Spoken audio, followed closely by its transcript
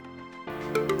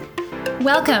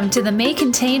Welcome to the May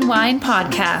Contain Wine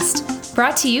podcast,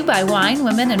 brought to you by Wine,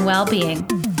 Women, and Wellbeing.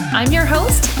 I'm your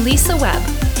host, Lisa Webb,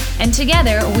 and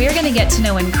together we're going to get to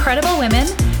know incredible women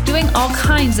doing all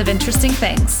kinds of interesting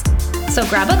things. So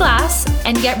grab a glass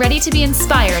and get ready to be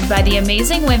inspired by the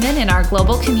amazing women in our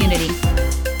global community.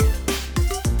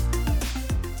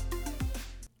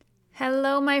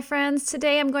 Hello, my friends.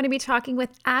 Today I'm going to be talking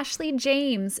with Ashley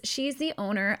James. She's the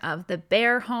owner of The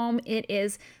Bear Home. It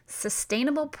is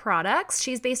sustainable products.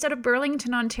 She's based out of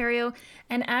Burlington, Ontario.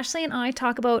 And Ashley and I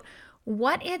talk about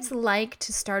what it's like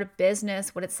to start a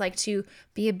business, what it's like to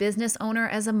be a business owner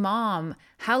as a mom,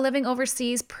 how living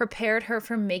overseas prepared her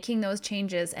for making those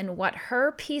changes, and what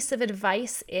her piece of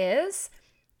advice is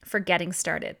for getting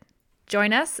started.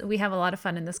 Join us. We have a lot of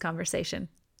fun in this conversation.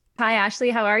 Hi,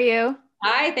 Ashley. How are you?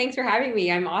 Hi, thanks for having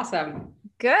me. I'm awesome.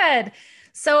 Good.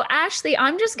 So Ashley,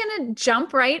 I'm just going to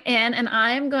jump right in and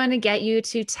I'm going to get you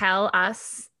to tell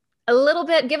us a little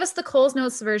bit, give us the Coles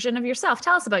Notes version of yourself.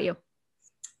 Tell us about you.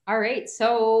 All right.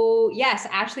 So yes,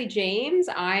 Ashley James.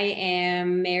 I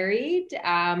am married,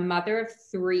 mother of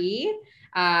three.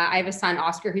 I have a son,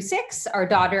 Oscar, who's 6. Our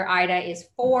daughter, Ida, is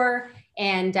 4.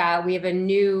 And we have a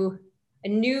new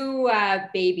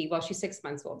baby. Well, she's 6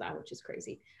 months old now, which is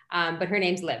crazy. But her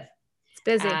name's Liv.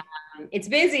 Busy. It's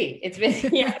busy. It's busy.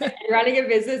 Yeah. Running a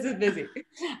business is busy.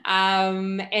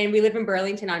 And we live in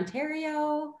Burlington,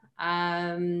 Ontario.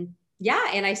 And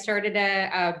I started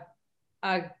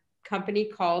a company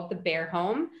called The Bear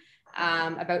Home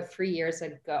about 3 years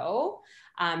ago.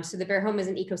 So The Bear Home is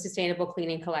an eco-sustainable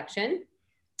cleaning collection.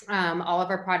 All of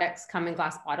our products come in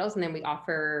glass bottles, and then we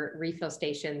offer refill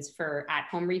stations for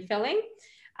at-home refilling.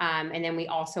 And then we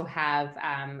also have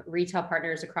retail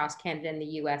partners across Canada and the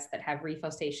US that have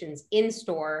refill stations in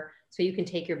store, so you can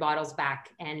take your bottles back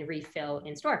and refill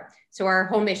in store. So our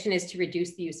whole mission is to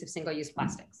reduce the use of single-use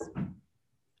plastics.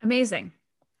 Amazing.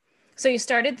 So you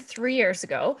started 3 years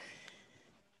ago.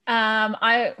 From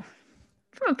a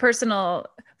personal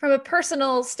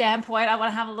standpoint, I want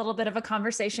to have a little bit of a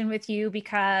conversation with you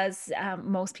because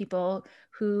most people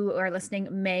who are listening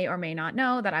may or may not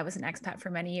know that I was an expat for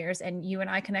many years, and you and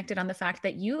I connected on the fact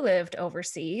that you lived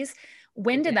overseas.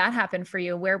 When did that happen for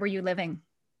you? Where were you living?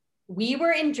 We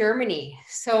were in Germany.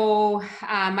 So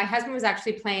my husband was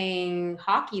actually playing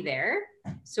hockey there.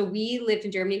 So we lived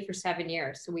in Germany for 7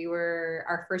 years. So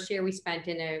our first year we spent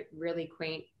in a really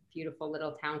quaint, beautiful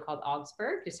little town called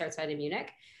Augsburg, just outside of Munich.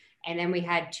 And then we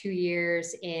had 2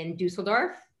 years in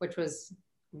Dusseldorf, which was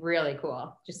really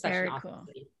cool. Just such an awesome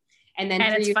city. And then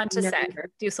it's fun to say,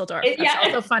 Dusseldorf. That's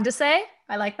also fun to say.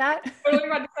 I like that. Totally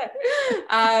fun to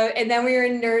say. And then we were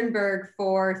in Nuremberg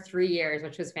for 3 years,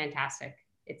 which was fantastic.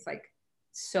 It's like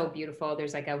so beautiful.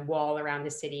 There's like a wall around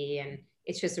the city, and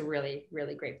it's just a really,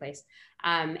 really great place.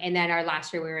 And then our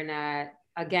last year we were in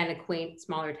a quaint,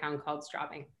 smaller town called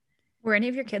Straubing. Were any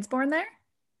of your kids born there?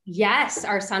 Yes,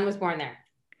 our son was born there.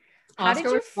 How did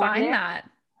you find that?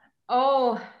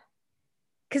 Oh,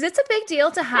 because it's a big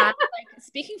deal to have, like,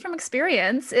 speaking from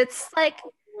experience, it's a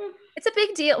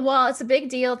big deal. Well, it's a big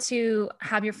deal to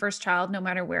have your first child, no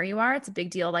matter where you are. It's a big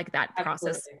deal, like that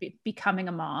process, becoming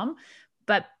a mom,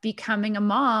 but becoming a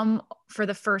mom for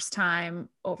the first time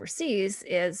overseas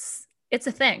it's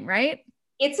a thing, right?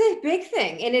 It's a big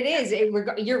thing. And it is,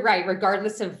 you're right.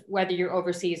 Regardless of whether you're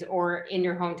overseas or in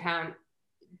your hometown,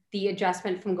 the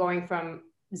adjustment from going from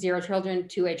 0 children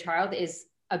to a child is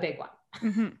a big one.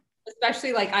 Mm-hmm.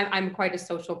 Especially like I'm quite a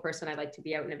social person. I like to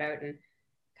be out and about and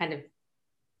kind of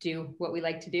do what we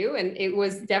like to do. And it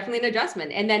was definitely an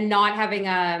adjustment. And then not having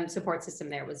a support system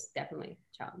there was definitely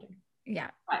challenging.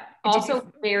 Yeah. But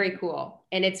also very cool.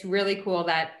 And it's really cool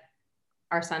that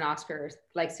our son Oscar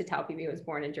likes to tell people he was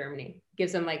born in Germany.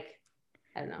 Gives them like,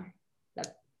 I don't know.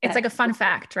 It's like a fun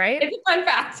fact, right? It's a fun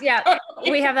fact. Yeah.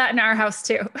 We have that in our house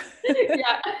too.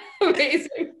 Yeah.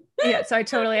 Amazing. Yeah. So I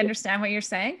totally understand what you're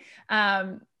saying.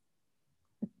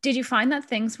 Did you find that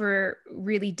things were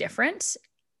really different?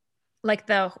 Like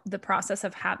the process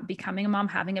of becoming a mom,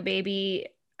 having a baby,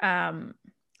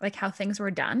 like how things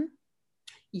were done?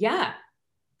 Yeah,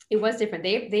 it was different.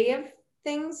 They have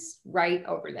things right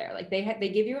over there. Like they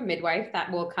give you a midwife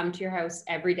that will come to your house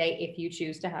every day if you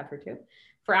choose to have her to,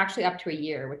 for actually up to a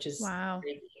year, which is wow.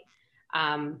 Crazy.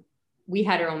 We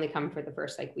had her only come for the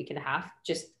first week and a half,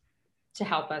 just to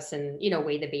help us and,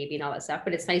 weigh the baby and all that stuff.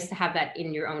 But it's nice to have that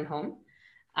in your own home.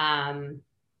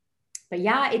 But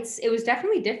yeah, it was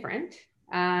definitely different.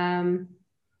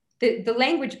 The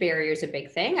language barrier is a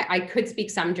big thing. I could speak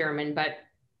some German, but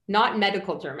not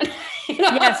medical German.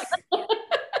 Yes.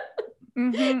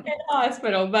 Mm-hmm. In the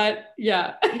hospital, but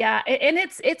yeah. Yeah. And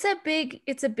it's a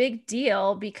big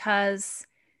deal because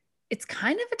it's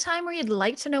kind of a time where you'd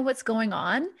like to know what's going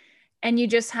on, and you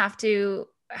just have to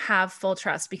have full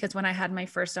trust, because when I had my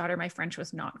first daughter, my French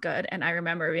was not good. And I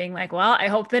remember being like, well, I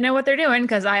hope they know what they're doing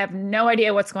because I have no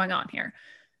idea what's going on here.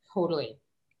 Totally.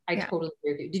 I Yeah. totally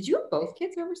agree with you. Did you have both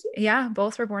kids overseas? Yeah.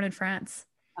 Both were born in France.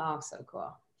 Oh, so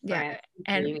cool. Yeah. France,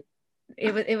 And dreamy.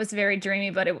 it was very dreamy,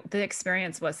 but the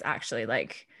experience was actually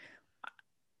like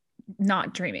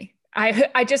not dreamy.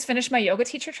 I just finished my yoga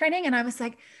teacher training and I was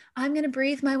like, I'm going to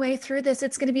breathe my way through this.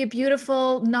 It's going to be a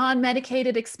beautiful,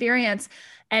 non-medicated experience.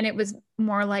 And it was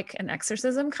more like an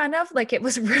exorcism, kind of like it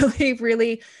was really,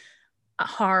 really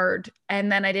hard. And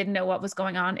then I didn't know what was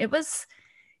going on. It's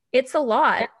a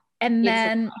lot. And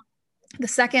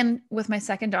It's then with my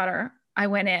second daughter, I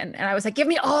went in and I was like, give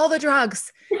me all the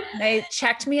drugs. And they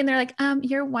checked me and they're like,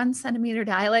 you're 1 centimeter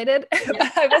dilated.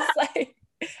 I was like,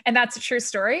 and that's a true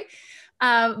story.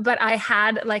 But I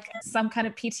had like some kind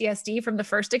of PTSD from the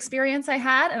first experience I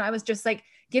had. And I was just like,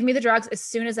 give me the drugs as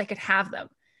soon as I could have them.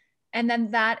 And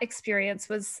then that experience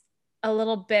was a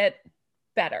little bit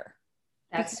better.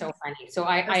 That's so funny. So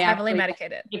I was heavily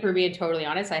medicated. If we're being totally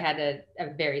honest, I had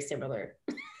a very similar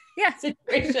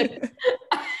situation.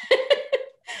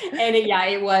 And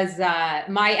it was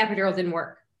my epidural didn't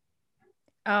work.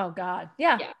 Oh God.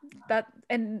 Yeah. That,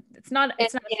 and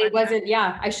it wasn't,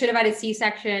 I should have had a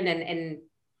C-section and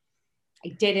I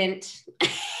didn't.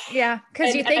 Yeah.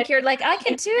 Cause you think you're like, I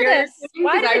can do this.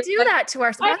 Why do we do that to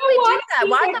ourselves? Why do we do that?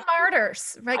 Why the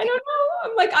martyrs? Like, I don't know.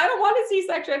 I'm like, I don't want a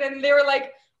C-section. And they were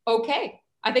like, okay.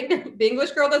 I think the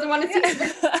English girl doesn't want to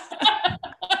C-section.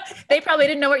 They probably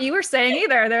didn't know what you were saying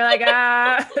either. They're like,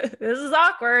 this is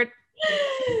awkward.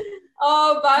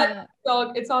 Oh, but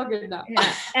it's all good now.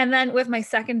 Yeah. And then with my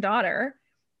second daughter,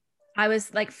 I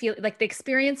was like, the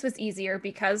experience was easier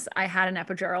because I had an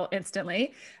epidural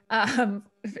instantly, as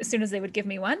soon as they would give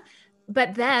me one.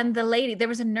 But then there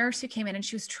was a nurse who came in and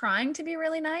she was trying to be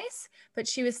really nice, but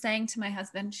she was saying to my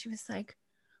husband, she was like,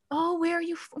 oh,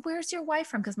 where's your wife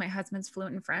from? Because my husband's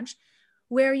fluent in French.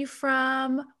 Where are you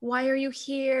from? Why are you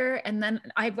here? And then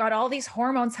I've got all these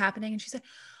hormones happening. And she said,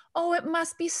 oh, it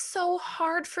must be so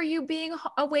hard for you being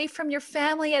away from your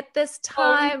family at this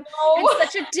time. Oh, no.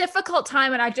 It's such a difficult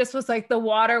time. And I just was like, the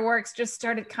waterworks just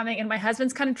started coming. And my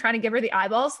husband's kind of trying to give her the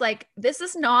eyeballs. Like, this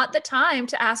is not the time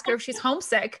to ask her if she's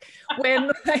homesick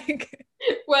when like,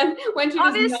 when she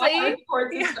obviously,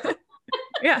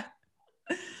 yeah.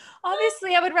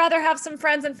 Obviously, I would rather have some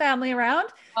friends and family around.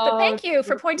 But thank you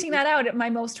for pointing that out at my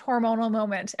most hormonal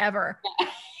moment ever.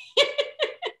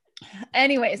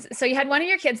 Anyways, so you had one of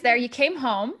your kids there. You came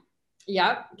home.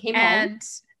 Yep, came home. And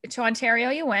to Ontario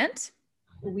you went.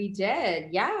 We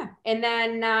did, yeah. And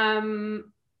then,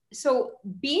 so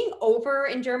being over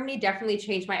in Germany definitely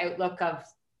changed my outlook of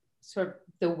sort of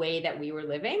the way that we were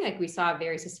living. Like we saw a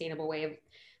very sustainable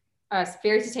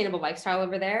lifestyle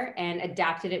over there and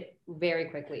adapted it very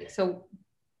quickly. So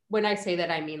when I say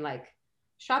that, I mean like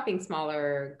shopping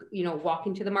smaller,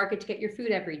 walking to the market to get your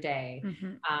food every day,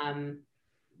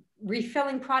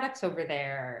 refilling products over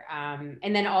there.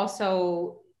 And then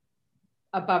also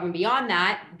above and beyond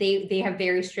that, they have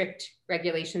very strict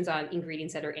regulations on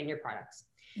ingredients that are in your products.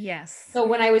 Yes. So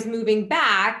when I was moving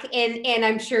back, and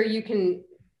I'm sure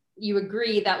you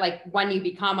agree that like when you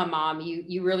become a mom,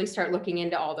 you really start looking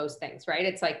into all those things, right?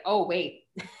 It's like, oh, wait.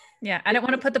 Yeah. I don't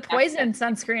want to put the poison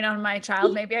sunscreen on my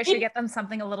child. Maybe I should get them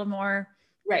something a little more,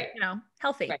 right,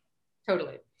 healthy. Right.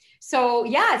 Totally. So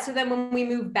so then when we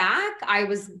moved back, I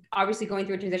was obviously going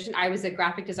through a transition. I was a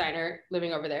graphic designer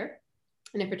living over there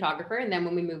and a photographer. And then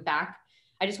when we moved back,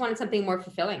 I just wanted something more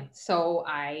fulfilling. So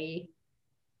I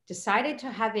decided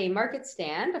to have a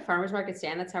farmer's market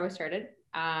stand. That's how I started,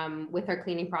 with our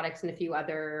cleaning products and a few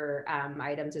other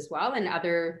items as well, and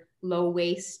other low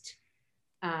waste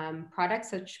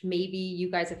products, which maybe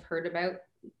you guys have heard about,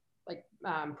 like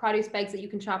produce bags that you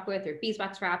can shop with, or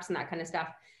beeswax wraps and that kind of stuff.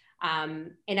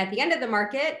 And at the end of the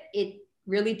market, it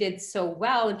really did so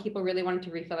well and people really wanted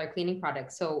to refill our cleaning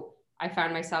products. So I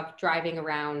found myself driving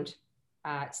around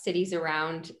cities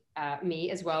around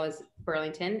me, as well as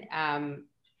Burlington,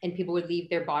 and people would leave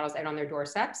their bottles out on their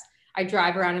doorsteps. I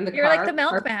drive around in the car. You're like the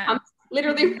milkman.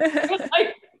 Literally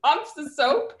like pumps of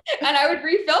soap, and I would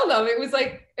refill them. It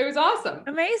was awesome.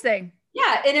 Amazing.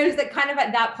 Yeah. And it was like kind of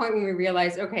at that point when we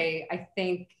realized, okay, I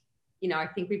think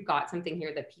we've got something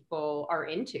here that people are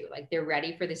into. Like they're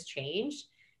ready for this change.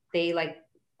 They like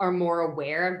are more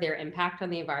aware of their impact on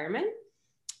the environment.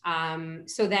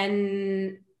 So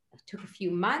then it took a few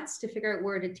months to figure out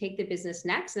where to take the business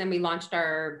next. And then we launched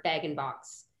our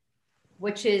bag-in-box,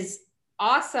 which is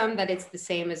awesome that it's the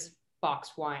same as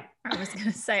boxed wine. I was going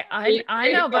to say,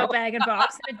 I know about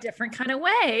bag-in-box in a different kind of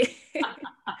way.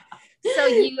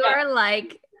 you Yeah, are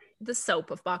like the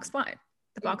soap of boxed wine.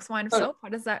 The boxed wine of totally. soap.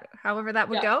 What is that? However that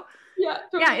would Yeah, go. yeah,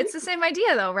 Yeah, totally. it's the same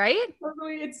idea though, right?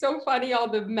 Totally. It's so funny, all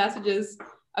the messages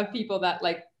of people that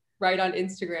like write on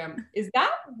Instagram. Is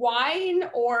that wine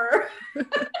or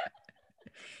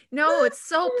No, it's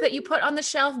soap that you put on the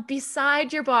shelf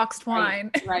beside your boxed right,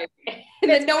 wine. right. And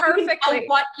then Fits no one can tell perfectly.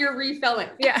 what you're refilling.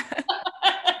 Yeah.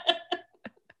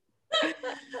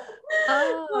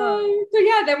 Oh. So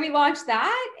yeah, then we launched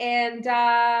that,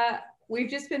 and we've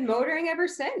just been motoring ever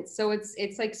since. So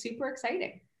it's like super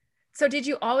exciting. So did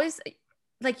you always,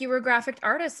 like, you were a graphic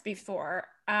artist before?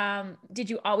 Did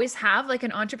you always have like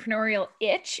an entrepreneurial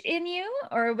itch in you,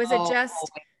 or was it Oh,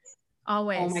 just oh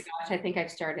my always? gosh, I think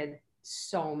I've started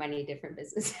so many different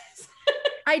businesses.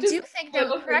 I Just do think, though,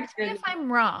 little things correct me here. if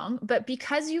I'm wrong, but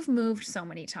because you've moved so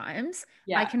many times, I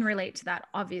Yeah, can relate to that,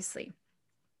 obviously.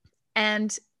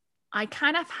 And I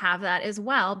kind of have that as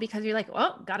well because you're like,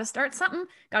 well, got to start something,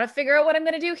 got to figure out what I'm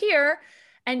going to do here.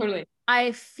 And totally.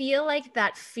 I feel like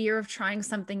that fear of trying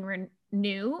something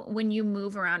new when you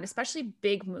move around, especially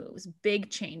big moves, big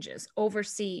changes,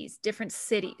 overseas, different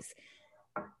cities,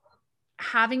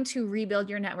 having to rebuild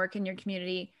your network in your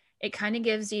community, it kind of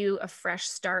gives you a fresh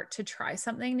start to try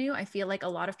something new. I feel like a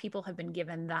lot of people have been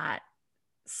given that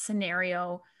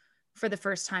scenario for the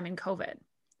first time in COVID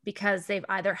because they've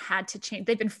either had to change,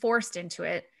 they've been forced into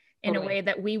it in a Totally. way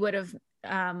that we would have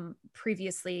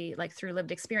previously, like through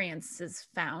lived experiences,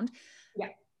 found.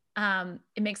 Yeah.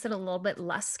 It makes it a little bit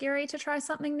less scary to try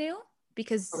something new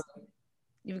because Totally.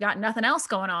 you've got nothing else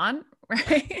going on,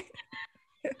 right?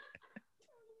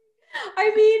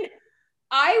 I mean,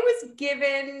 I was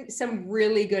given some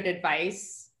really good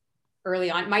advice early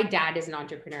on. My dad is an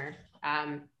entrepreneur.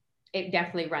 It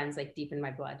definitely runs like deep in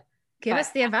my blood. Give But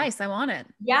us the advice. I want it.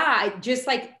 yeah, I just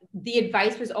like the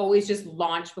advice was always just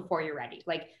launch before you're ready.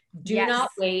 Like, do Yes. not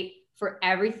wait for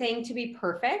everything to be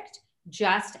perfect.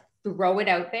 Just throw it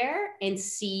out there and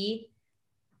see,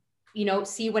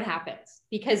 see what happens,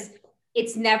 because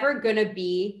it's never going to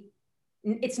be,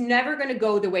 it's never going to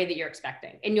go the way that you're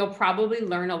expecting. And you'll probably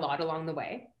learn a lot along the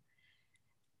way.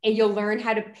 And you'll learn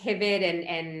how to pivot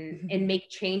and make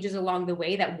changes along the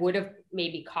way that would have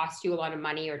maybe cost you a lot of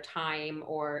money or time.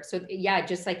 Or so yeah,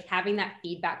 just like having that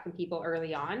feedback from people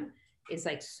early on is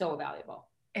like so valuable.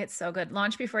 It's so good.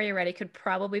 Launch before you're ready could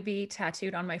probably be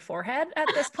tattooed on my forehead at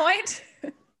this point.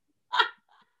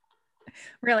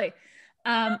 Really.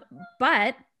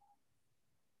 But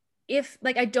if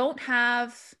like I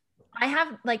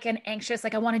have like an anxious,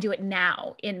 like I want to do it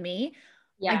now in me.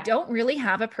 I Yeah. don't really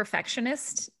have a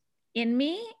perfectionist in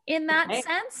me in that Okay.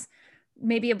 sense.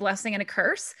 Maybe a blessing and a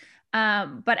curse.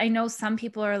 But I know some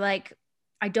people are like,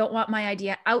 I don't want my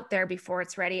idea out there before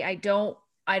it's ready. I don't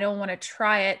want to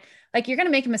try it. Like you're going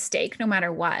to make a mistake no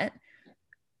matter what,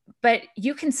 but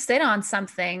you can sit on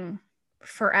something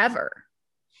forever.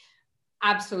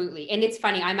 Absolutely. And it's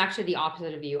funny, I'm actually the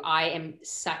opposite of you. I am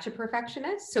such a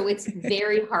perfectionist. So it's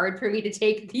very hard for me to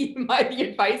take the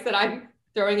advice that I'm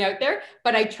throwing out there,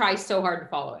 but I try so hard to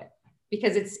follow it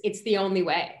because it's the only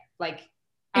way. Like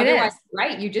It otherwise, is.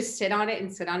 right? You just sit on it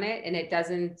and it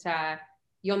doesn't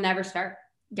you'll never start.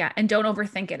 Yeah. And don't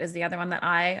overthink it is the other one that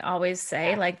I always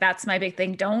say. Yeah. Like that's my big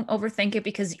thing. Don't overthink it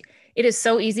because it is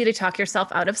so easy to talk yourself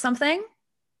out of something.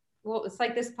 Well, it's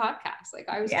like this podcast. Like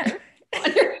I was Yeah.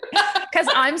 terrible. Because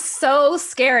I'm so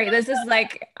scary. This is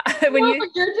like when No, you but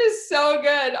you're just so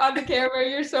good on the camera.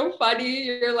 You're so funny.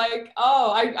 You're like,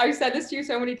 oh, I've said this to you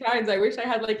so many times. I wish I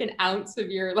had like an ounce of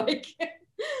your like,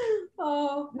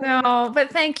 oh. no,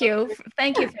 but thank you.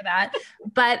 Thank you for that.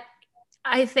 But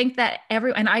I think that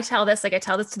and I tell this, like I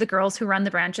tell this to the girls who run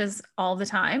the branches all the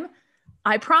time.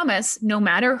 I promise, no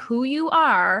matter who you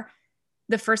are,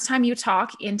 the first time you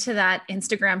talk into that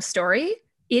Instagram story,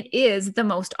 it is the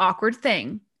most awkward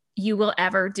thing you will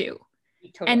ever do.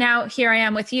 Totally. And now here I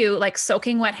am with you, like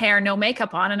soaking wet hair, no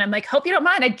makeup on. And I'm like, hope you don't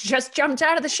mind. I just jumped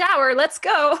out of the shower. Let's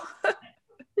go.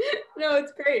 No,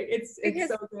 it's great. It's Because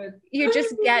so good. you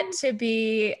just get to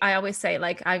be, I always say,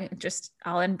 like,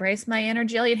 I'll embrace my inner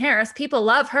Jillian Harris. People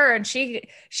love her. And she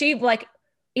like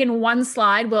in one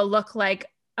slide will look like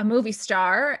a movie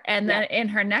star. And then in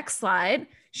her next slide,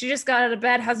 she just got out of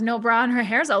bed, has no bra, and her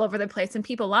hair's all over the place. And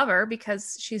people love her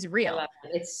because she's real. I love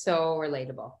it. It's so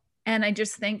relatable. And I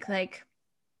just think like,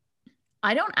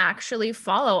 I don't actually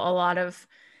follow a lot of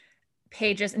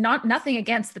pages, nothing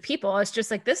against the people. It's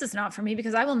just like, this is not for me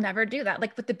because I will never do that.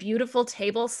 Like with the beautiful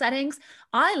table settings,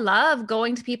 I love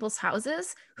going to people's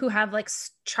houses who have like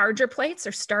charger plates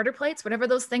or starter plates, whatever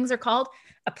those things are called,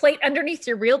 a plate underneath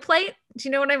your real plate. Do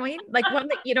you know what I mean? Like one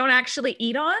that you don't actually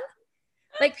eat on.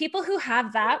 Like people who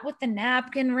have that with the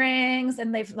napkin rings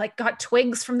and they've like got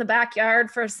twigs from the backyard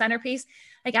for a centerpiece.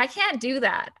 Like I can't do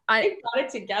that. They got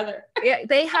it together. Yeah,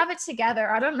 they have it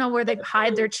together. I don't know where they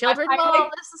hide their children while all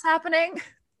this is happening.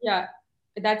 Yeah.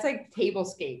 That's like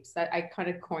tablescapes. That I kind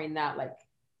of coined that. Like,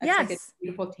 that's yes. like a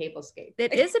beautiful tablescape.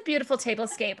 It is a beautiful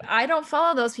tablescape. I don't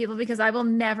follow those people because I will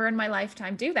never in my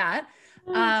lifetime do that.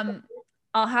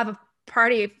 I'll have a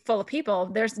party full of people.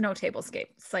 There's no tablescape.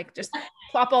 It's like just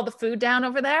plop all the food down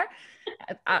over there.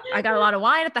 I got a lot of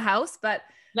wine at the house, but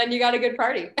then you got a good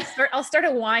party. I'll start a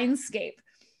winescape.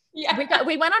 Yeah.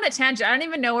 We went on a tangent. I don't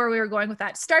even know where we were going with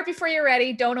that. Start before you're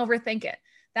ready. Don't overthink it.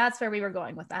 That's where we were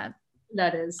going with that.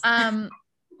 That is.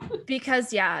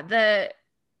 Because yeah, the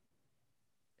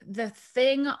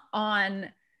thing on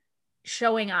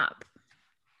showing up,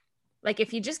 like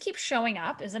if you just keep showing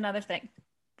up is another thing.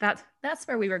 That's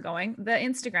where we were going. The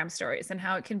Instagram stories and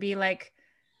how it can be like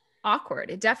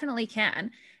awkward. It definitely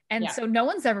can. And so no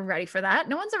one's ever ready for that.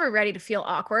 No one's ever ready to feel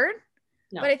awkward.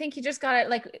 No. But I think you just got to,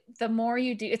 like, the more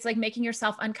you do, it's like making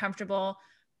yourself uncomfortable,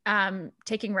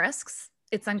 taking risks.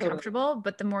 It's uncomfortable, totally.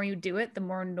 But the more you do it, the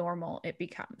more normal it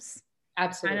becomes.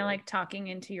 Absolutely. Kind of like talking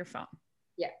into your phone.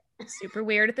 Yeah. Super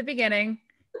weird at the beginning,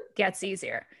 gets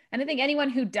easier. And I think anyone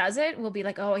who does it will be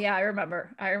like, oh yeah, I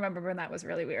remember when that was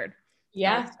really weird.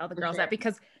 Yeah. Tell the girls that,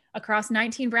 because across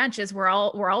 19 branches, we're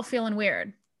all feeling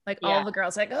weird. Like all the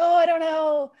girls like, oh, I don't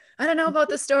know about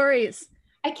the stories.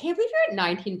 I can't believe you're at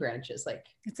 19 branches. Like,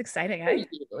 it's exciting. Eh?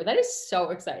 That is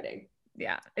so exciting.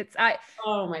 Yeah.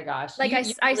 Oh my gosh. Like I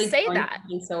really say that.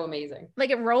 It's so amazing. Like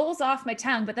it rolls off my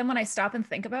tongue, but then when I stop and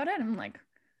think about it, I'm like,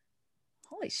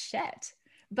 holy shit.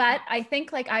 But I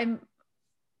think like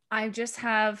I just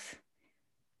have,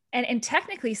 and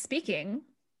technically speaking,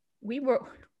 we were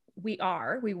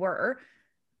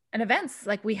an events,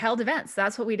 like we held events.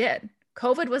 That's what we did.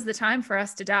 COVID was the time for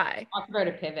us to die. Talk about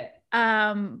a pivot.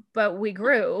 But we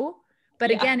grew.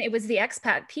 But again, it was the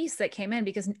expat piece that came in,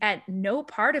 because at no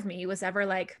part of me was ever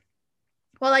like,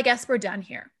 well, I guess we're done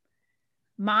here.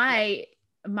 My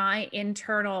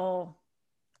internal,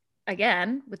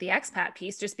 again, with the expat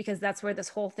piece, just because that's where this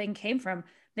whole thing came from,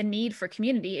 the need for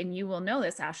community, and you will know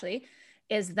this, Ashley,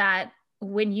 is that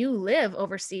when you live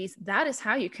overseas, that is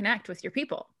how you connect with your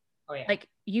people. Oh, yeah. Like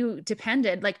you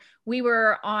depended, like we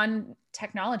were on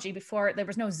technology before, there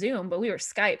was no Zoom, but we were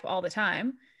Skype all the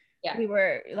time. Yeah. We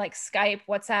were like Skype,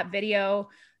 WhatsApp video.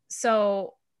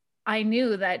 So I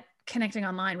knew that connecting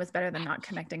online was better than not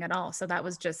connecting at all. So that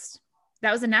was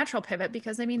a natural pivot,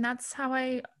 because I mean, that's how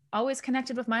I always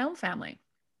connected with my own family.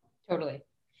 Totally.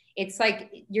 It's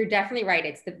like, you're definitely right.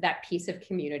 It's that piece of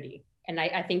community. And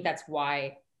I think that's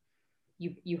why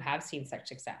you have seen such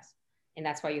success. And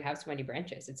that's why you have so many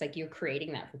branches. It's like you're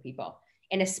creating that for people.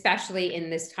 And especially in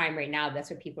this time right now, that's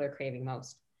what people are craving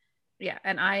most. Yeah.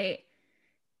 And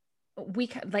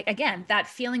we like, again, that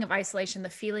feeling of isolation, the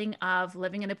feeling of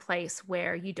living in a place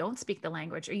where you don't speak the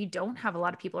language, or you don't have a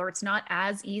lot of people, or it's not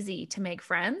as easy to make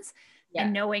friends,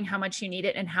 and knowing how much you need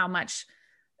it and how much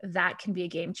that can be a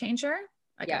game changer.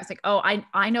 Like I was like, oh,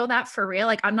 I know that for real.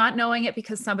 Like I'm not knowing it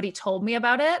because somebody told me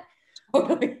about it.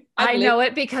 Totally. I know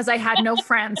it because I had no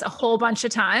friends a whole bunch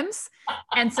of times.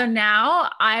 And so now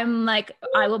I'm like,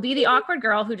 I will be the awkward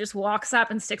girl who just walks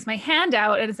up and sticks my hand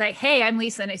out and is like, hey, I'm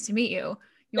Lisa. Nice to meet you.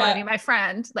 You want to be my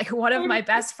friend? Like one of my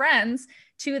best friends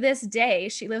to this day,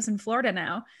 she lives in Florida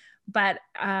now. But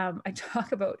I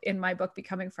talk about in my book,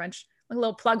 Becoming French, a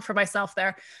little plug for myself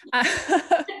there.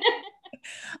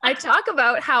 I talk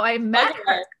about how I met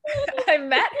her. I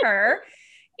met her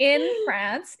in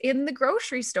France in the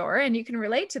grocery store. And you can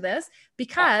relate to this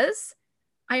because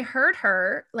I heard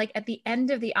her like at the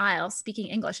end of the aisle speaking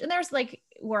English. And there's like,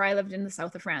 where I lived in the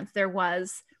south of France, there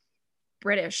was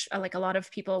British, like a lot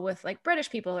of people with like British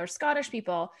people or Scottish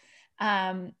people,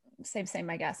 same,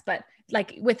 I guess, but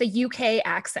like with a UK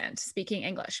accent speaking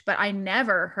English. But I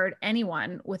never heard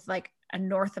anyone with like a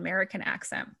North American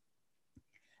accent.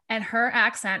 And her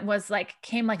accent was like,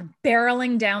 came like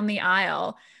barreling down the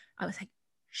aisle. I was like,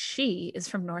 she is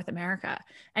from North America,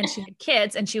 and she had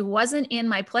kids, and she wasn't in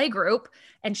my play group,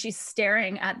 and she's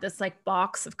staring at this like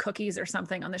box of cookies or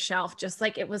something on the shelf, just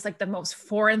like it was like the most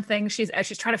foreign thing. She's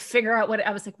trying to figure out what.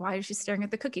 I was like, why is she staring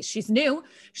at the cookies? She's new,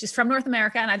 she's from North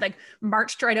America. And I'd like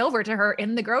marched right over to her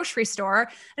in the grocery store,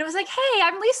 and I was like, hey,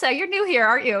 I'm Lisa, you're new here,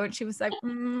 aren't you? And she was like,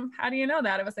 how do you know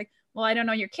that? I was like, well, I don't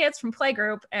know your kids from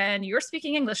playgroup, and you're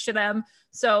speaking English to them,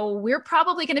 so we're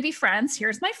probably going to be friends.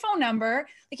 Here's my phone number.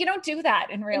 Like, you don't do that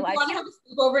in real life. You want to have a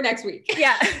sleepover next week?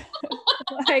 Yeah.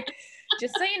 Like,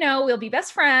 just so you know, we'll be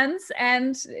best friends.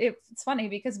 And it's funny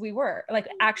because we were like,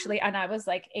 actually, and I was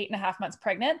like 8.5 months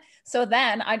pregnant. So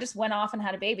then I just went off and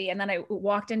had a baby. And then I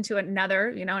walked into another,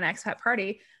 an expat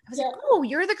party. I was like, oh,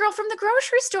 you're the girl from the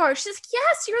grocery store. She's like,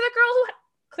 yes, you're the girl who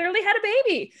clearly had a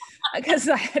baby, because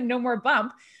I had no more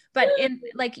bump. But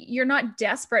like, you're not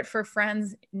desperate for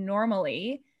friends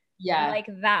normally, like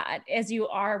that, as you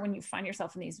are when you find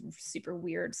yourself in these super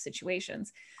weird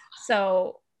situations.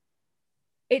 So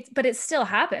but it still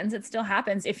happens. It still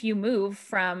happens. If you move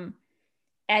from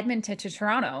Edmonton to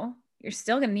Toronto, you're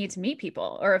still going to need to meet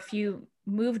people. Or if you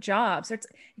move jobs, it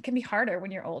can be harder when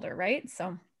you're older, right?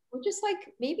 So we're just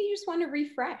like, maybe you just want to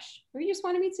refresh, or you just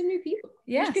want to meet some new people.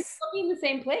 Yes. You could still be in the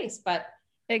same place, but.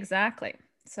 Exactly.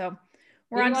 So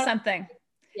we're on to something.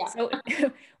 Yeah. So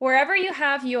wherever you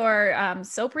have your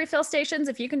soap refill stations,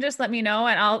 if you can just let me know,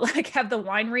 and I'll like have the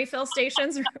wine refill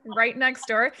stations right next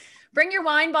door. Bring your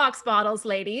wine box bottles,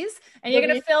 ladies, and you're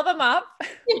going to fill them up,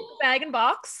 bag and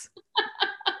box.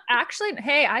 Actually,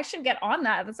 hey, I should get on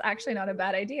that. That's actually not a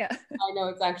bad idea. I know,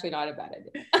 it's actually not a bad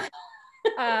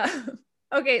idea.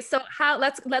 Okay. So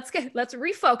let's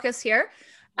refocus here.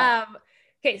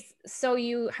 Okay. So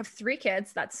you have 3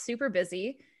 kids. That's super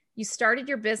busy. You started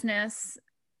your business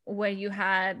when you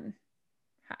had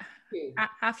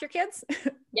half your kids?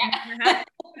 Yeah.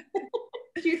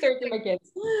 2/3 of my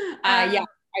kids. Yeah.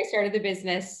 I started the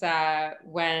business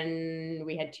when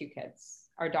we had 2 kids.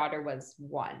 Our daughter was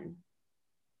 1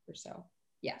 or so.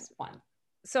 Yes, 1.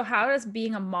 So how does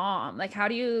being a mom, like how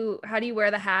do you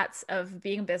wear the hats of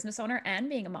being a business owner and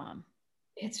being a mom?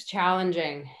 It's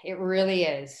challenging. It really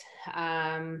is.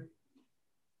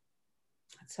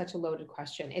 It's such a loaded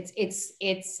question.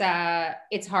 It's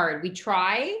hard. We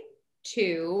try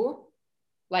to,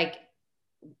 like,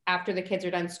 after the kids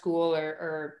are done school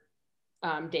or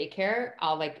daycare,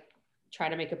 I'll like try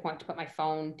to make a point to put my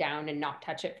phone down and not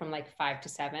touch it from like 5 to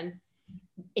 7.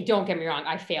 Don't get me wrong,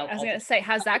 I failed. I was gonna say,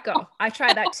 how's that go? I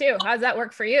tried that too. How's that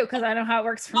work for you? Because I know how it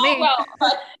works for me. Well,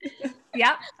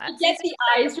 yeah, I get the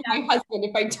eyes from my husband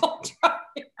if I don't try.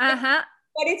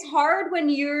 But it's hard when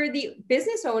you're the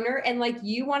business owner and like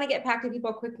you want to get back to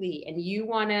people quickly and you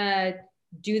want to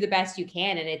do the best you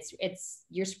can, and it's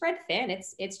you're spread thin.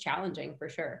 It's challenging for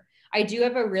sure. I do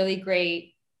have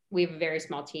we have a very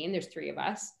small team. There's 3 of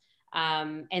us.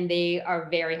 And they are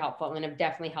very helpful and have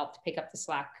definitely helped pick up the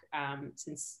slack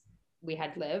since we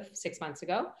had Liv 6 months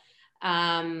ago.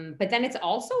 But then it's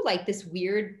also like this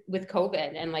weird with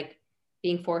COVID and like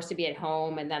being forced to be at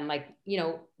home. And then like,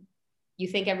 you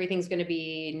think everything's going to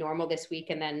be normal this week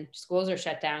and then schools are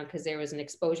shut down because there was an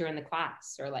exposure in the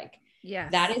class, or like,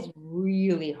 that is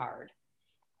really hard.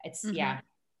 It's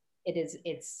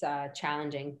it's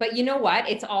challenging, but you know what?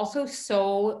 It's also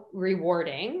so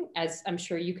rewarding, as I'm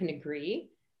sure you can agree,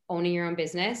 owning your own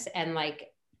business and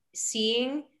like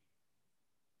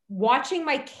watching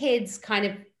my kids kind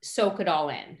of soak it all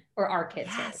in, or our kids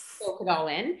soak it all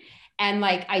in. And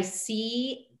like, I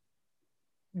see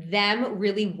them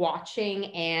really watching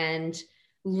and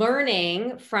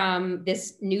learning from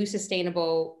this new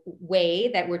sustainable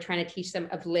way that we're trying to teach them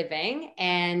of living.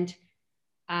 And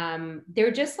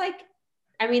they're just like,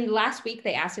 I mean, last week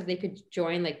they asked if they could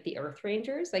join like the Earth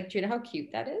Rangers. Like, do you know how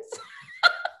cute that is?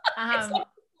 It's like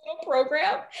a little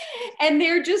program. And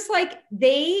they're just like,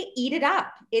 they eat it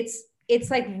up. It's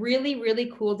like really, really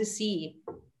cool to see.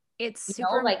 It's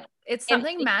super, like, it's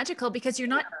something magical because you're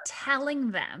not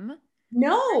telling them.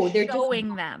 No, they're showing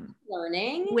just them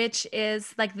learning, which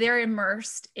is like, they're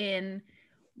immersed in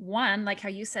one, like how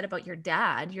you said about your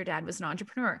dad was an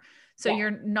entrepreneur. So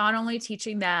you're not only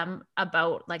teaching them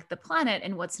about like the planet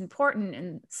and what's important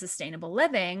in sustainable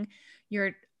living,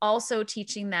 you're also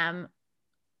teaching them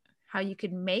how you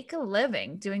could make a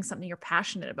living doing something you're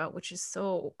passionate about, which is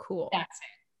so cool.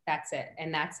 That's it.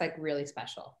 And that's like really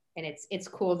special. And it's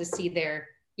cool to see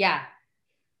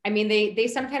I mean, they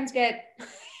sometimes get,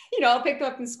 I'll pick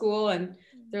them up in school and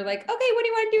they're like, okay, what do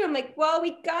you want to do? I'm like, well,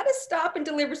 we got to stop and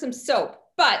deliver some soap,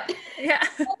 but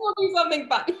we'll do something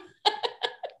fun.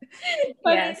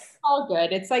 But it's all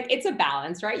good. It's like, it's a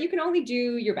balance, right? You can only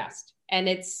do your best. And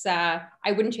it's, I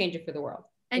wouldn't change it for the world.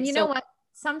 And you know what?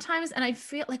 Sometimes, and I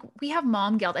feel like we have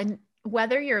mom guilt, and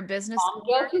whether you're a business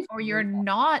owner or you're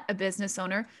not a business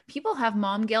owner, people have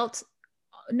mom guilt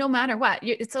no matter what.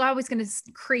 It's always going to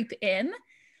creep in.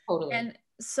 Totally. And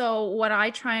so what I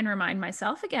try and remind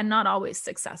myself, again, not always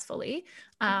successfully,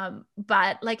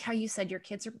 but like how you said, your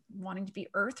kids are wanting to be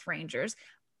Earth Rangers.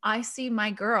 I see my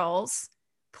girls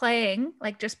playing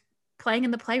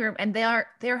in the playroom, and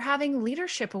they're having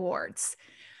leadership awards.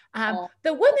 The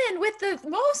women with the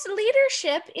most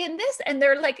leadership in this, and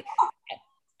they're like,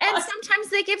 And sometimes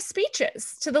they give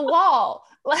speeches to the wall.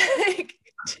 Like,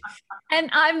 and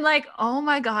I'm like, oh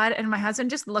my God. And my husband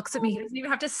just looks at me. He doesn't even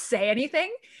have to say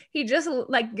anything. He just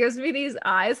like gives me these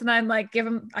eyes and I'm like,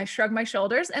 I shrug my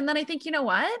shoulders. And then I think, you know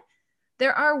what?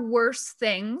 There are worse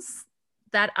things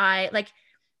that I like.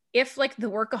 If like the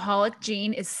workaholic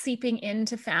gene is seeping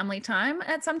into family time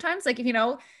at sometimes, like, if,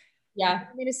 Yeah.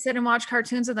 me to sit and watch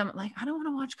cartoons with them, like, I don't want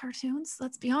to watch cartoons,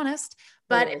 let's be honest.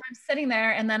 But Totally. if I'm sitting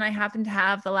there and then I happen to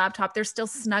have the laptop, they're still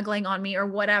snuggling on me or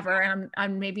whatever, and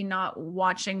I'm maybe not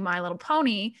watching My Little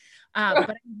Pony, but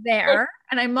I'm there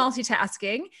and I'm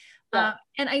multitasking. Yeah.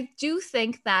 And I do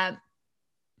think that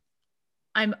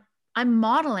I'm I'm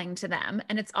modeling to them,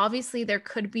 and it's obviously there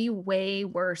could be way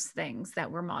worse things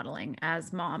that we're modeling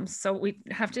as moms. So we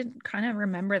have to kind of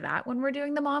remember that when we're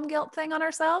doing the mom guilt thing on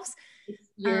ourselves. It's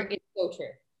so true.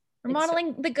 We're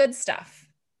modeling the good stuff.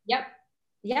 Yep.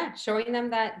 Yeah. Showing them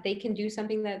that they can do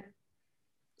something that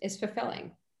is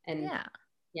fulfilling. And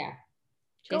yeah.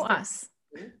 Go us.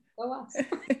 Go us.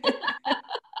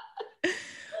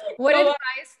 What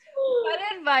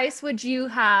advice would you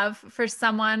have for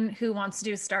someone who wants to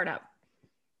do a startup?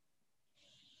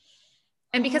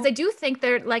 And because I do think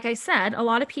there, like I said, a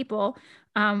lot of people,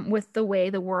 with the way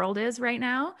the world is right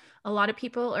now, a lot of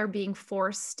people are being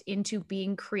forced into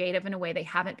being creative in a way they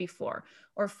haven't before,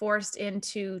 or forced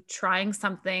into trying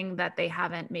something that they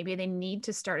haven't. Maybe they need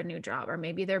to start a new job, or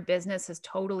maybe their business has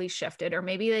totally shifted, or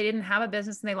maybe they didn't have a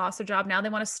business and they lost their job. Now they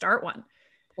want to start one.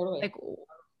 Totally. Like,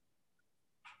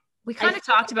 we kind of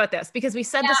talked about this because we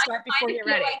said to start before you're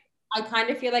ready. I kind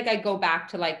of feel like I go back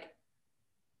to like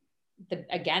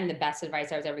the best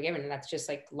advice I was ever given, and that's just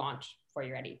like launch before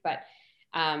you're ready. But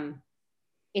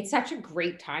it's such a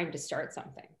great time to start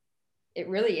something. It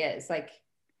really is. Like,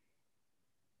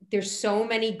 there's so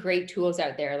many great tools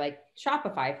out there, like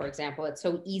Shopify, for example. It's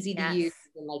so easy to use,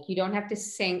 and like you don't have to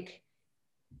sink,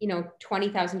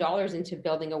 $20,000 into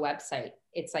building a website.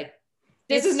 It's like,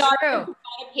 this is not a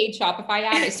paid Shopify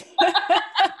ad.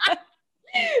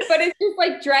 But it's just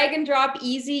like drag and drop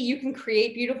easy. You can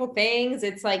create beautiful things.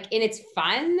 It's like, and it's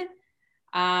fun.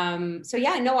 So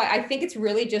yeah, no, I think it's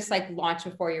really just like launch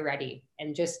before you're ready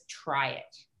and just try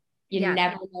it. You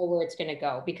never know where it's going to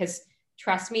go, because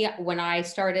trust me, when I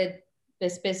started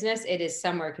this business, it is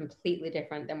somewhere completely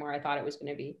different than where I thought it was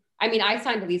going to be. I mean, I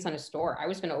signed a lease on a store. I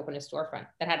was going to open a storefront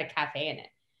that had a cafe in it.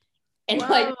 And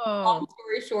like, long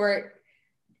story short,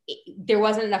 there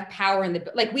wasn't enough power in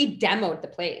like we demoed the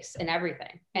place and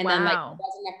everything. And then like, there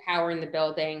wasn't enough power in the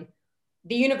building.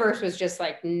 The universe was just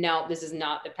like, no, this is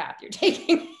not the path you're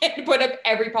taking, and put up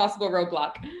every possible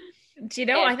roadblock. Do you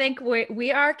know, I think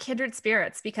we are kindred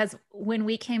spirits, because when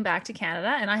we came back to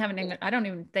Canada, and I don't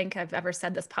even think I've ever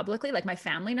said this publicly, like my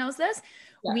family knows this.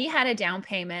 Yeah. We had a down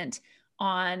payment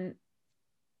on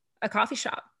a coffee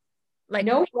shop. Like,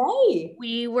 no way.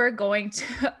 We were going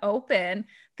to open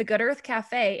the Good Earth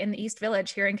Cafe in the East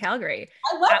Village here in Calgary.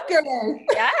 I love Good Earth.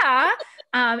 Yeah.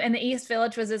 And the East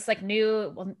Village was this like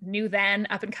new then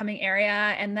up and coming area.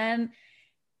 And then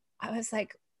I was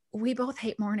like, we both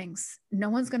hate mornings. No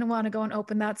one's going to want to go and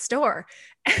open that store.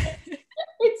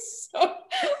 It's so,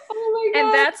 oh my God.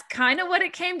 And that's kind of what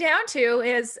it came down to,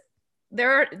 is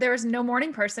there's no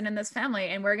morning person in this family,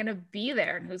 and we're going to be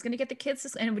there, and who's going to get the kids.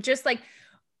 And it was just like,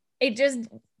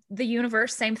 the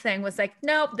universe, same thing, was like,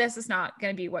 nope, this is not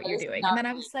going to be what you're doing. And then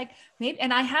I was like, maybe,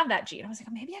 and I have that gene. I was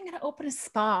like, maybe I'm going to open a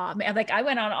spa. Like, I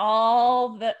went on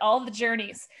all the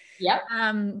journeys. Yep.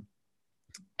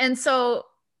 And so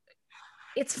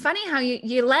it's funny how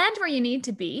you land where you need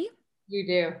to be. You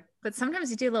do. But sometimes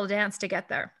you do a little dance to get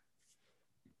there.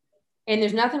 And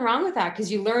there's nothing wrong with that,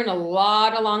 because you learn a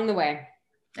lot along the way.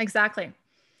 Exactly.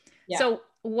 Yeah. So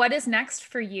what is next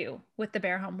for you with the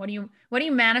Bear Home? What are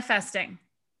you manifesting?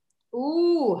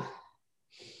 Ooh.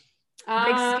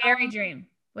 Big scary dream.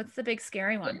 What's the big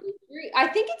scary one? I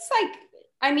think it's like,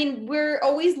 I mean, we're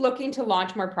always looking to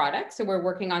launch more products. So we're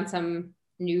working on some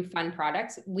new fun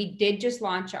products. We did just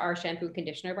launch our shampoo and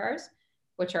conditioner bars,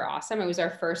 which are awesome. It was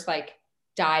our first like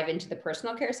dive into the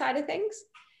personal care side of things.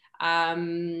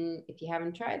 If you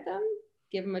haven't tried them,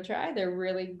 give them a try. They're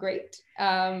really great.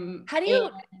 How do you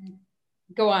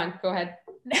go ahead?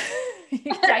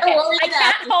 I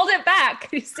can't hold it back.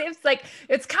 It seems like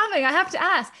it's coming. I have to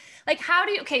ask, like,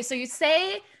 so you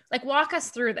say, like, walk us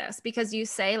through this, because you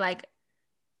say like,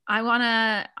 I want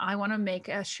to make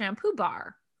a shampoo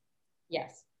bar.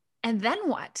 Yes. And then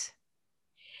what?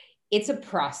 It's a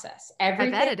process. I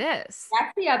bet it is.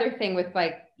 That's the other thing with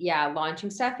like, launching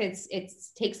stuff. It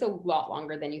takes a lot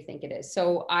longer than you think it is.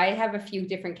 So I have a few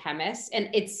different chemists, and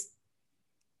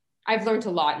I've learned a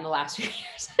lot in the last few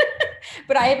years,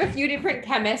 but I have a few different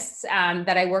chemists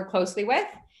that I work closely with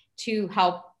to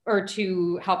help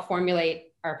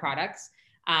formulate our products.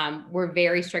 We're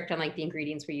very strict on like the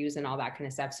ingredients we use and all that kind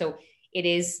of stuff. So it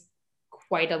is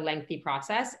quite a lengthy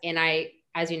process. And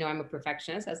as you know, I'm a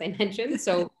perfectionist, as I mentioned.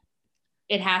 So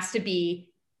it has to be,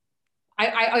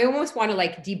 I almost want to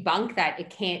like debunk that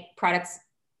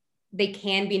they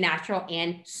can be natural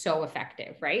and so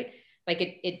effective, right?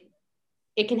 Like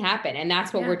it can happen. And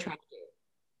that's what we're trying to do,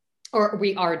 or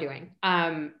we are doing.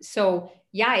 So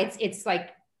yeah, it's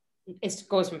like, it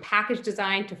goes from package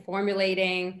design to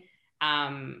formulating,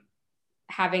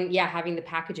 having the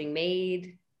packaging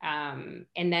made, and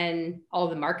then all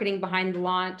the marketing behind the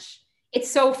launch. It's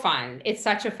so fun. It's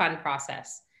such a fun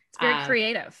process. It's very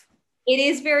creative. It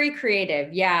is very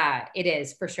creative. Yeah, it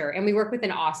is for sure. And we work with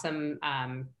an awesome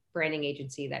branding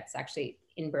agency that's actually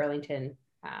in Burlington.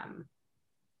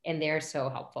 And they're so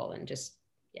helpful and just,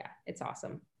 yeah, it's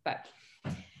awesome. But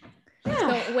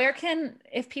yeah. So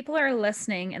if people are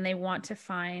listening and they want to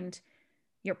find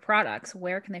your products,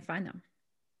 where can they find them?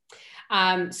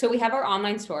 So we have our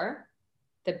online store,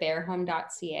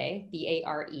 thebearhome.ca,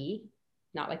 BARE,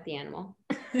 not like the animal.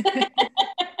 Thank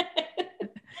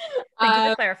you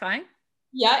for clarifying.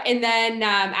 Yeah. And then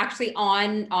actually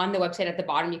on the website at the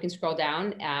bottom, you can scroll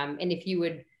down. And if you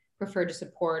would prefer to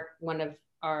support one of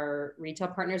our retail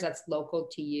partners that's local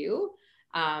to you,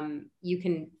 you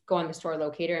can go on the store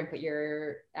locator and put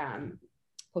your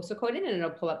postal code in, and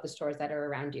it'll pull up the stores that are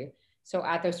around you. So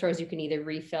at those stores, you can either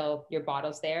refill your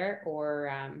bottles there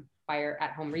or buy your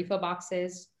at-home refill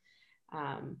boxes.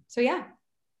 So yeah,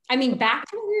 I mean, back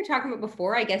to what we were talking about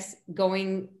before, I guess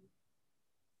going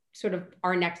sort of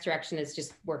our next direction is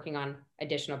just working on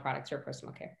additional products for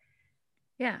personal care.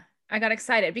 Yeah. I got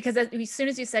excited because as soon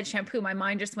as you said shampoo, my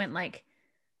mind just went like,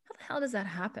 how the hell does that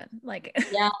happen? Like,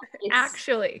 yeah,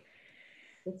 actually,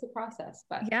 it's a process,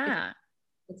 but yeah,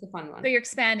 it's a fun one. So you're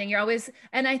expanding, you're always,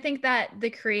 and I think that the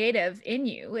creative in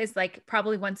you is like,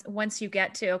 probably once you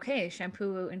get to, okay,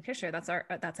 shampoo and conditioner, that's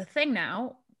a thing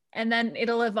now. And then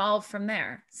it'll evolve from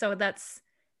there. So that's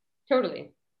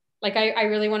totally, like, I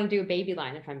really want to do a baby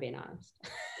line, if I'm being honest.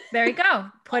 There you go.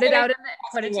 Put it out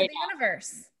put it to the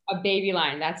universe. A baby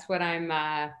line. That's what I'm,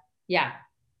 yeah.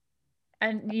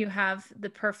 And you have the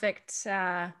perfect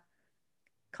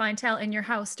clientele in your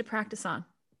house to practice on.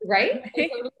 Right?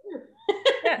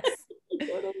 Yes.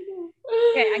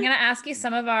 Okay, I'm going to ask you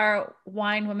some of our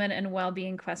wine, women, and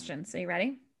well-being questions. Are you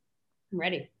ready? I'm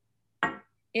ready.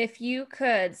 If you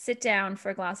could sit down for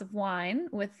a glass of wine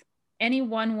with any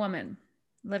one woman,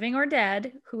 living or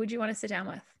dead, who would you want to sit down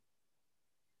with?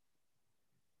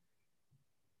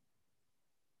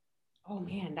 Oh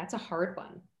man, that's a hard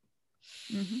one.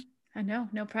 Mm-hmm. I know,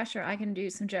 no pressure. I can do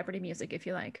some Jeopardy music if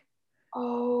you like.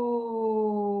 Oh.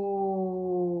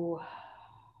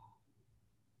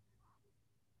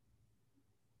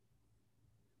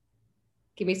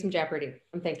 Give me some Jeopardy.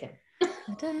 I'm thinking.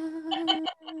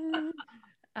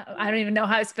 I don't even know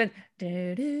how it's been.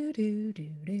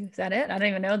 Is that it? I don't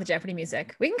even know the Jeopardy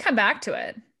music. We can come back to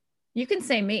it. You can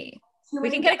say me. We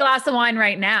can get a glass of wine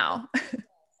right now. I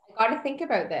got to think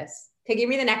about this. Okay, give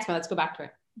me the next one. Let's go back to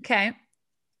it. Okay.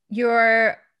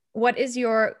 What is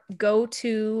your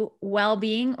go-to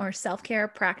well-being or self-care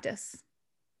practice?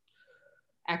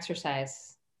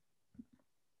 Exercise.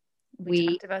 We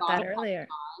talked about that earlier.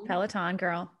 Peloton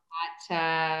girl.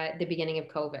 At the beginning of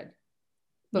COVID.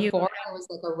 Before I was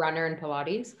like a runner in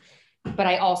Pilates, but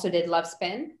I also did love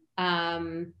spin.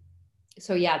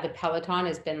 So yeah, the Peloton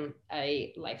has been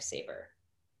a lifesaver.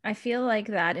 I feel like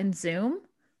that in Zoom,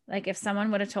 like if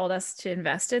someone would have told us to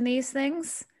invest in these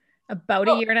things about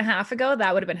a year and a half ago,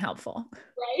 that would have been helpful.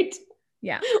 Right?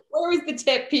 Yeah. Where was the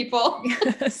tip, people?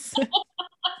 Yes.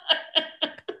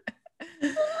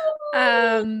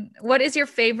 What is your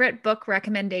favorite book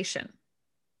recommendation?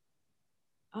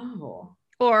 Oh.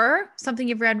 Or something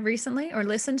you've read recently or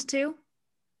listened to?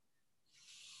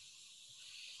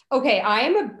 Okay,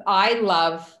 I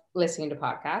love listening to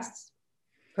podcasts.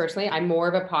 Personally, I'm more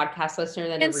of a podcast listener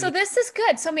than so this is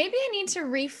good. So maybe I need to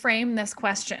reframe this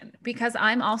question because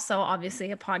I'm also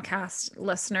obviously a podcast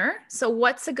listener. So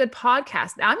what's a good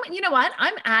podcast? You know what?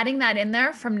 I'm adding that in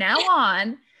there from now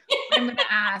on. I'm going to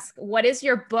ask, what is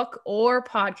your book or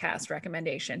podcast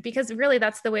recommendation? Because really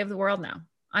that's the way of the world now.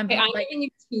 I'm giving you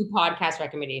 2 podcast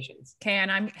recommendations. Okay,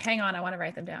 and hang on, I want to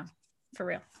write them down for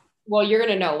real. Well, you're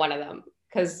going to know one of them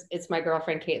because it's my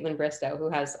girlfriend, Caitlin Bristow, who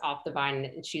has Off the Vine,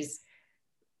 and she's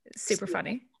super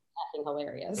funny.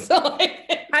 Hilarious. How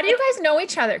do you guys know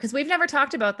each other? Because we've never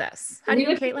talked about this. How do you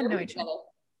and Caitlin know each other?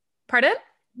 Pardon?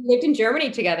 We lived in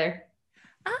Germany together.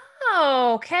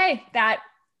 Oh, okay. That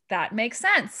makes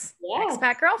sense. Yeah.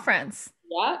 Expat girlfriends.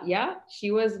 Yeah. Yeah.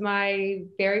 She was my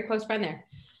very close friend there.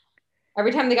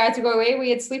 Every time the guys would go away, we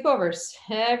had sleepovers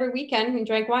every weekend and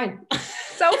drank wine.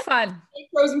 So fun.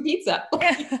 Frozen pizza.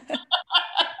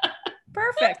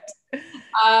 Perfect.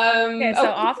 Okay, so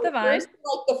off the vine. First,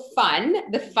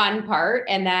 like the fun part,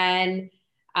 and then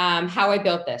how I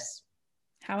built this.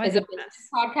 How I is a built business this.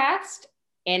 podcast,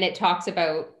 and it talks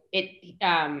about it.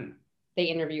 They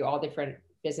interview all different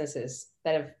businesses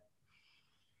that have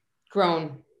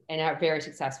grown and are very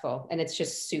successful, and it's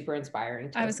just super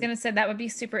inspiring. I was going to say that would be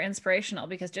super inspirational,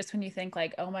 because just when you think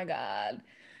like, oh my God,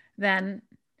 then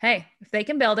hey, if they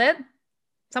can build it,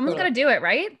 someone's going to do it,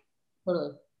 right?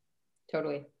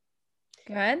 Totally.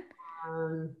 Good.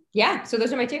 Yeah. So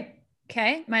those are my two.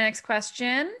 Okay. My next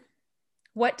question.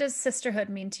 What does sisterhood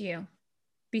mean to you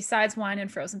besides wine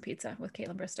and frozen pizza with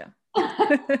Caitlin Bristow?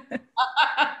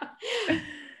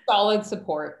 Solid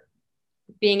support.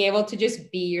 Being able to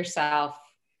just be yourself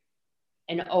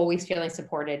and always feeling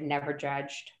supported, never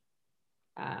judged.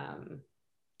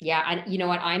 Yeah. And you know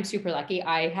what? I'm super lucky.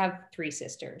 I have 3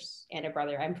 sisters and a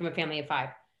brother. I'm from a family of 5.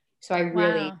 So I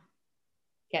really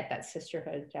get that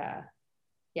sisterhood.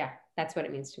 Yeah, that's what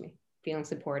it means to me. Feeling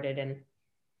supported and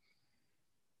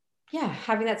yeah,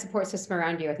 having that support system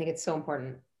around you. I think it's so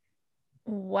important.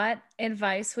 What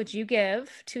advice would you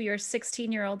give to your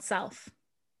 16-year-old self?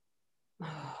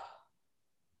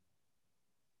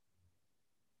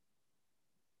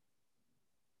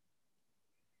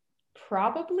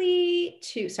 Probably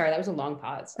to, sorry, that was a long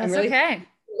pause. That's okay.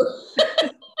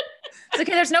 It's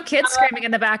okay. There's no kids screaming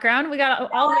in the background. We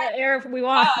got all the air we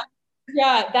want.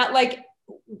 Yeah, that like,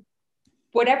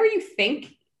 whatever you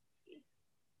think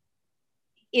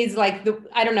is like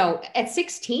I don't know, at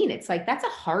 16, it's like, that's a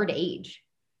hard age.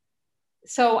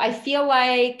 So I feel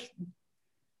like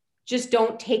just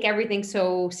don't take everything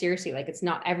so seriously. Like it's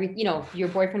not your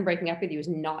boyfriend breaking up with you is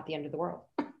not the end of the world.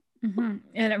 Mm-hmm.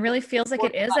 And it really feels like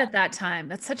it is at that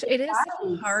time. It is such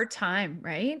a hard time,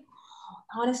 right?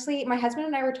 Honestly, my husband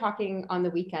and I were talking on the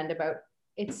weekend about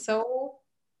it's so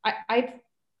I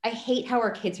hate how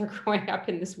our kids are growing up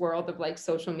in this world of like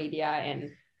social media,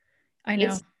 and I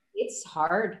know it's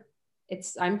hard.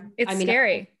 It's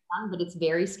scary, but it's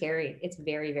very scary. It's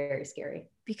very, very scary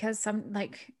because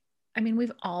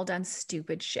we've all done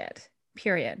stupid shit,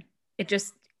 period.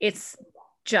 It's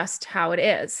just how it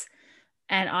is.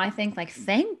 And I think like,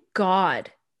 thank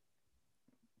God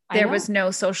there was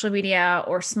no social media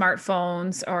or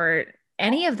smartphones or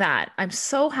any of that. I'm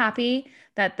so happy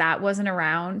that that wasn't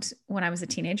around when I was a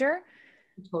teenager.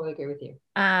 I totally agree with you.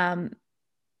 And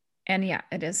yeah,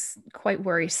 it is quite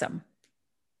worrisome.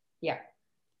 Yeah,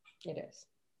 it is.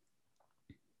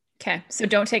 Okay. So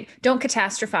don't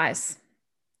catastrophize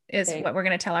is what we're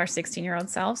going to tell our 16-year-old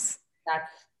selves.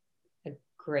 That's a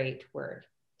great word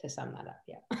to sum that up.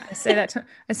 Yeah. I say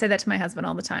that to my husband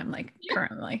all the time, like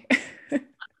currently.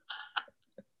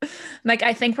 Like,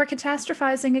 I think we're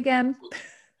catastrophizing again.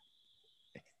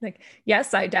 Like,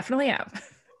 yes, I definitely am.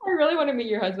 I really want to meet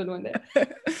your husband one day.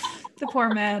 The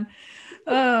poor man.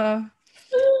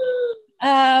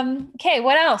 Okay,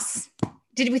 what else?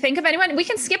 Did we think of anyone? We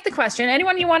can skip the question. Who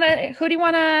do you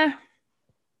want to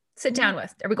sit down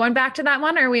with? Are we going back to that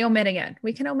one, or are we omitting it?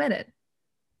 We can omit it.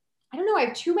 I don't know. I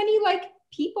have too many like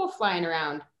people flying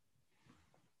around.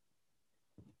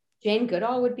 Jane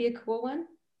Goodall would be a cool one.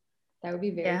 That would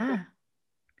be very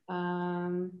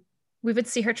cool. We would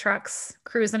see her trucks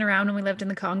cruising around when we lived in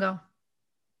the Congo.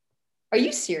 Are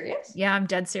you serious? Yeah, I'm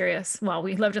dead serious. Well,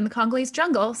 we lived in the Congolese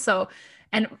jungle. So,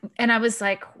 and I was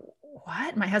like,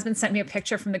 what? My husband sent me a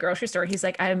picture from the grocery store. He's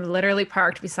like, I'm literally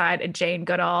parked beside a Jane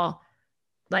Goodall,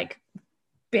 like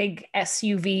big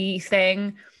SUV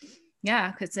thing.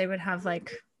 Yeah, because they would have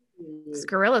like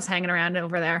gorillas hanging around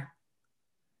over there.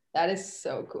 That is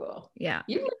so cool. Yeah.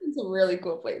 You live in some really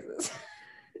cool places.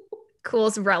 Cool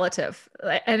is relative.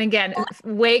 And again,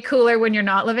 way cooler when you're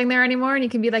not living there anymore. And you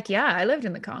can be like, yeah, I lived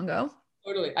in the Congo.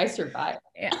 Totally. I survived.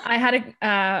 Yeah. I had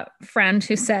a friend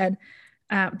who said,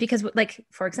 because like,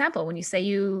 for example, when you say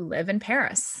you live in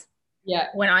Paris. Yeah.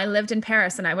 When I lived in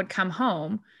Paris and I would come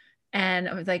home and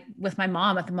I was like with my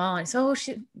mom at the mall, and I said, oh,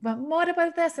 what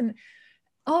about this? And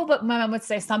but my mom would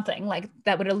say something like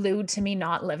that would allude to me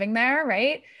not living there,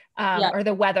 right? Or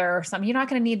the weather or something. You're not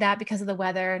going to need that because of the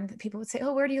weather. And people would say,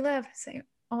 oh, where do you live? I say,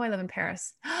 oh, I live in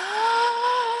Paris.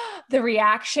 The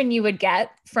reaction you would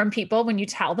get from people when you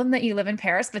tell them that you live in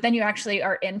Paris, but then you actually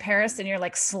are in Paris and you're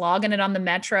like slogging it on the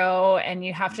metro and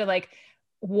you have to like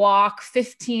walk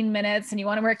 15 minutes and you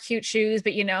want to wear cute shoes,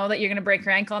 but you know that you're going to break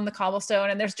your ankle on the cobblestone.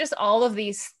 And there's just all of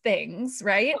these things,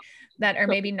 right? that are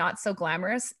maybe not so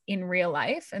glamorous in real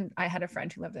life. And I had a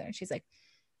friend who lived there and she's like,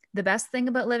 the best thing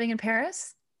about living in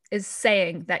Paris is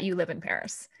saying that you live in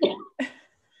Paris. Yeah.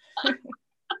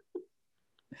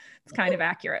 It's kind of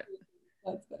accurate.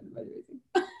 That's amazing.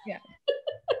 Yeah.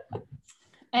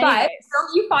 But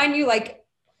don't you find you like,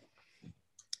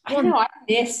 I don't know, I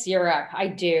miss Europe. I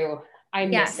do. I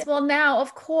miss it. Well, now,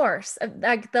 of course,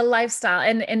 like the lifestyle.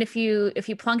 And if you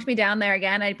plunked me down there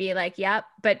again, I'd be like, yep,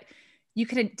 but you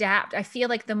can adapt. I feel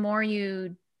like the more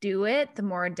you do it, the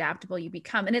more adaptable you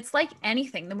become. And it's like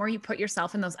anything, the more you put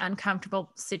yourself in those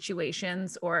uncomfortable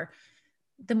situations, or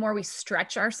the more we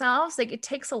stretch ourselves, like it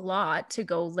takes a lot to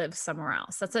go live somewhere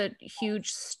else. That's a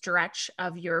huge stretch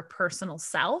of your personal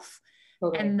self.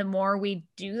 Okay. And the more we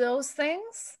do those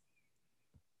things,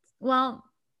 well,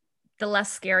 the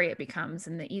less scary it becomes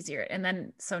and the easier. And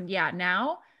then, so yeah,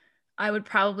 now I would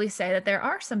probably say that there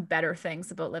are some better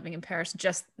things about living in Paris,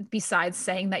 just besides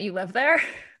saying that you live there.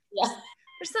 Yeah.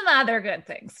 There's some other good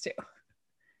things too.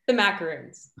 The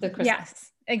macaroons. The Christmas.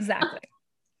 Yes, exactly.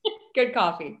 Good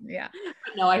coffee. Yeah.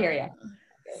 No, I hear you.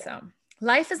 So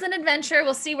life is an adventure.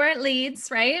 We'll see where it leads,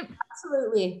 right?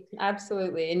 Absolutely.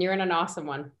 Absolutely. And you're in an awesome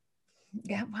one.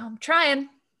 Yeah. Well, I'm trying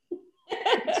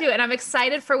too. And I'm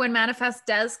excited for when Manifest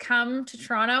does come to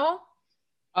Toronto.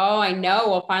 Oh, I know.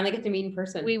 We'll finally get to meet in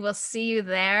person. We will see you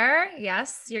there.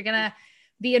 Yes. You're going to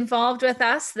be involved with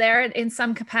us there in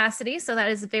some capacity. So that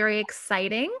is very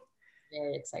exciting.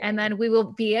 Very exciting. And then we will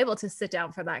be able to sit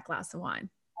down for that glass of wine.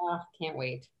 Oh, can't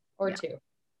wait. Or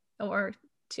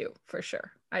two, for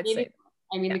sure. I'd say.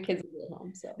 I mean, the kids will be at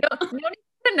home, so. No need to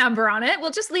put a number on it.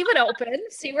 We'll just leave it open,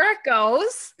 see where it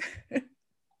goes.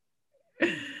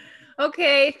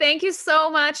 Okay. Thank you so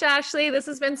much, Ashley. This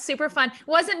has been super fun.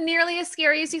 Wasn't nearly as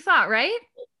scary as you thought, right?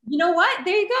 You know what?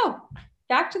 There you go.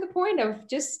 Back to the point of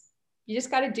you just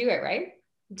got to do it, right?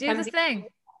 Do the thing.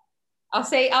 I'll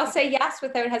say yes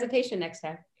without hesitation next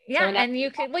time. Yeah. So and you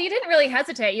didn't really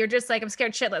hesitate. You're just like, I'm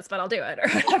scared shitless, but I'll do it, or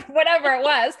whatever it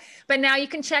was. But now you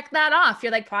can check that off.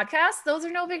 You're like, podcasts, those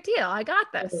are no big deal. I got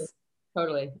this.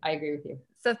 Totally. I agree with you.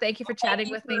 So thank you for chatting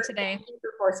with me today. Thank you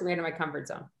for forcing me out of my comfort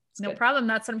zone. No problem.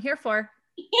 That's what I'm here for.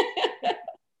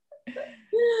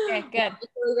 Okay, good.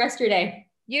 Enjoy the rest of your day.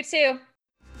 You too.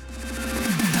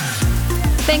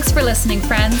 Thanks for listening,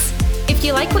 friends. If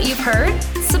you like what you've heard,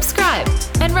 subscribe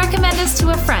and recommend us to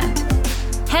a friend.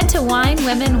 Head to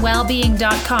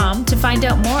winewomenwellbeing.com to find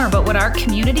out more about what our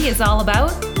community is all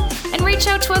about, and reach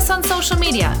out to us on social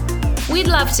media. We'd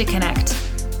love to connect.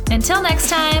 Until next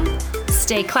time,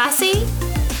 stay classy,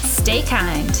 stay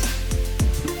kind.